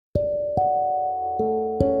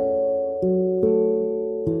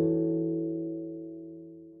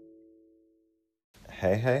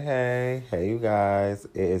Hey, you guys.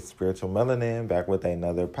 It is Spiritual Melanin back with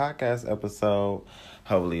another podcast episode.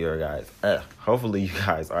 Hopefully you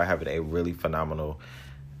guys are having a really phenomenal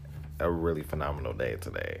day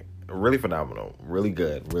today. Really phenomenal, really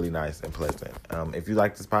good, really nice and pleasant. If you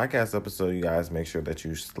like this podcast episode, you guys make sure that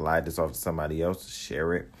you slide this off to somebody else,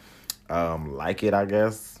 share it, like it, I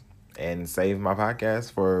guess, and save my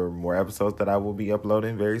podcast for more episodes that I will be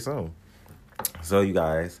uploading very soon. So, you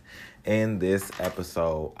guys, in this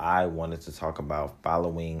episode, I wanted to talk about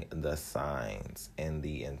following the signs and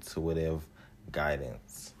the intuitive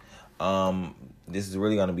guidance. This is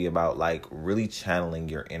really going to be about really channeling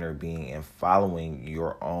your inner being and following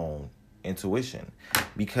your own intuition,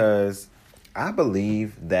 because I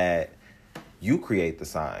believe that you create the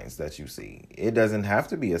signs that you see. It doesn't have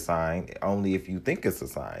to be a sign, only if you think it's a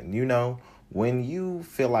sign. When you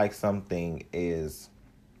feel like something is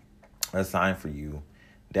a sign for you,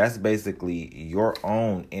 that's basically your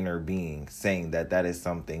own inner being saying that is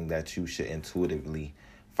something that you should intuitively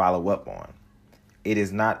follow up on. It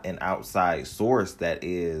is not an outside source that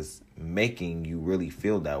is making you really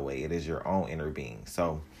feel that way. It is your own inner being.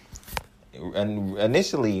 So,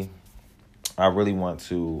 initially, I really want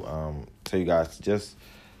to tell you guys to just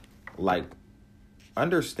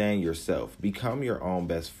understand yourself, become your own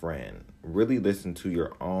best friend, really listen to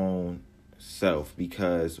your own self,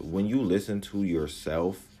 because when you listen to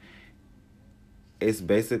yourself, it's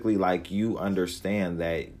basically like you understand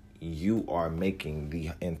that you are making the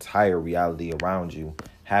entire reality around you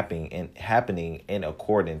happening in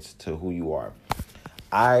accordance to who you are.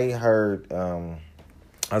 I heard I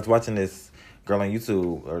was watching this girl on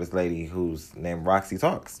YouTube, or this lady who's named Roxy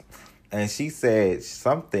Talks, and she said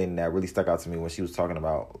something that really stuck out to me when she was talking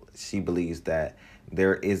about she believes that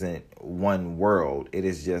there isn't one world. It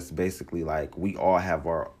is just basically we all have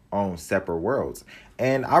our own separate worlds.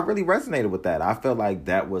 And I really resonated with that. I felt like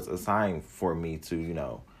that was a sign for me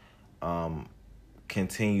to,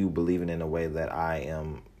 continue believing in the way that I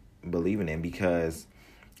am believing in, because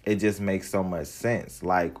it just makes so much sense.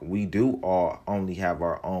 We do all only have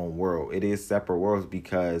our own world. It is separate worlds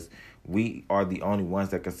because we are the only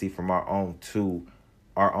ones that can see from our own two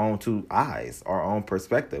eyes, our own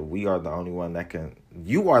perspective. You are the only one that can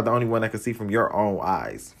see from your own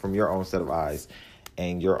eyes, from your own set of eyes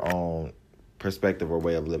and your own perspective or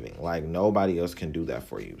way of living. Nobody else can do that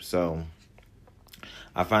for you. So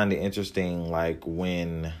I find it interesting,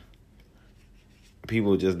 when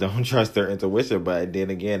people just don't trust their intuition, but then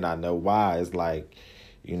again, I know why. It's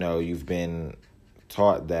you've been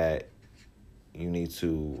taught that you need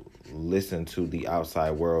to listen to the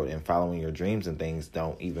outside world, and following your dreams and things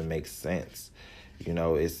don't even make sense.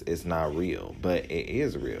 It's not real, but it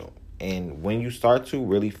is real. And when you start to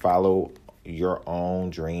really follow your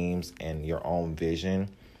own dreams and your own vision,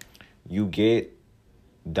 you get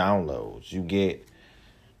downloads, you get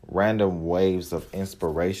random waves of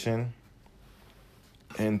inspiration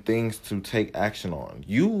and things to take action on.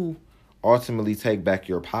 You ultimately take back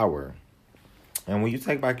your power. And when you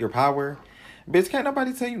take back your power, bitch, can't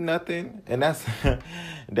nobody tell you nothing. And that's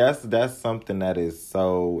that's something that is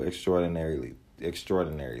so extraordinary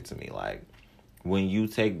to me. When you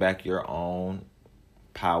take back your own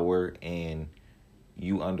power and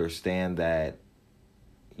you understand that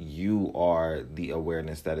you are the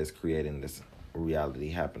awareness that is creating this reality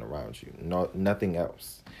happen around you. Nothing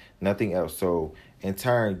else. So in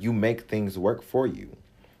turn, you make things work for you.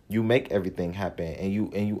 You make everything happen, and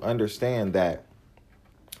you understand that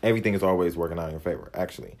everything is always working out in your favor.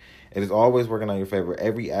 Actually, it is always working out in your favor.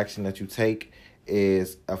 Every action that you take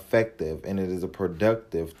is effective, and it is a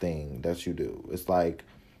productive thing that you do. It's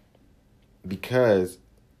because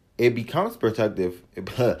it becomes productive.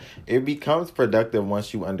 It becomes productive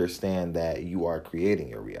once you understand that you are creating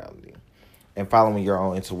your reality. And following your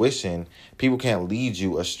own intuition, people can't lead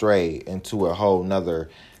you astray into a whole nother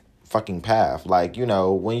fucking path.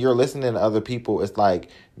 When you're listening to other people, it's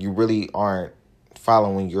you really aren't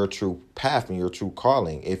following your true path and your true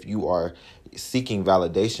calling if you are seeking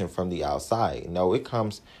validation from the outside. No, it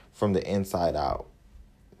comes from the inside out.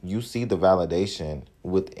 You see the validation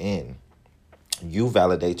within. You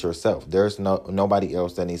validate yourself. There's nobody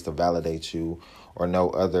else that needs to validate you, or no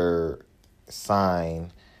other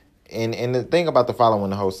sign. And the thing about the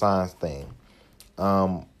following the whole signs thing,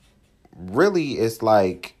 really, it's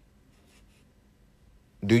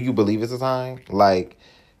do you believe it's a sign?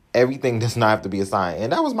 Everything does not have to be a sign.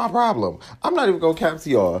 And that was my problem. I'm not even going to cap to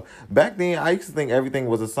y'all. Back then, I used to think everything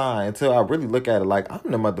was a sign until I really look at it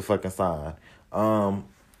I'm the motherfucking sign.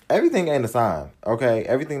 Everything ain't a sign, okay?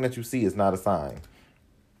 Everything that you see is not a sign.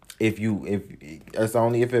 If it's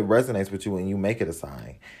only if it resonates with you and you make it a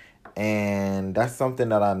sign. And that's something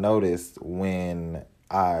that I noticed when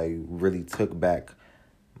I really took back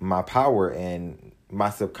my power and my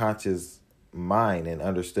subconscious mind and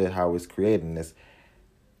understood how it's created. This,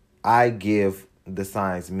 I give the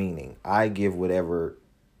signs meaning. I give whatever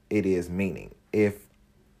it is meaning. If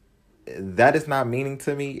that is not meaning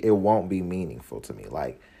to me, it won't be meaningful to me.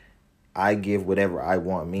 Like, I give whatever I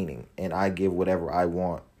want meaning, and I give whatever I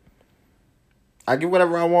want. I give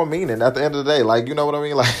whatever I want meaning at the end of the day. Like, you know what I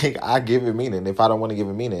mean? Like, I give it meaning. If I don't want to give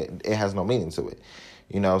it meaning, it has no meaning to it.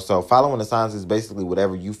 You know, so following the signs is basically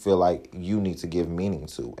whatever you feel like you need to give meaning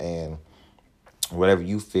to, and whatever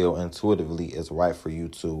you feel intuitively is right for you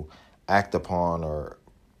to act upon, or,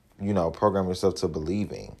 you know, program yourself to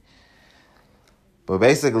believing. But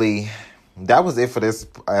basically, that was it for this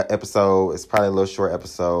episode. It's probably a little short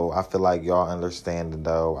episode. I feel like y'all understand it,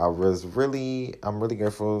 though. I'm really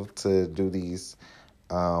grateful to do these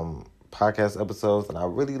podcast episodes, and I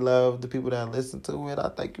really love the people that listen to it. I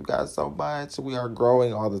thank you guys so much. We are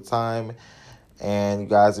growing all the time. And you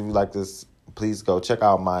guys, if you like this, please go check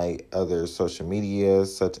out my other social media,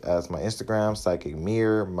 such as my Instagram, Psychic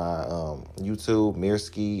Mir, my YouTube,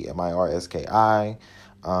 Mirski, Mirski.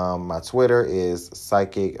 My Twitter is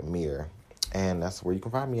Psychic Mir. And that's where you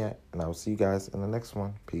can find me at. And I will see you guys in the next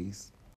one. Peace.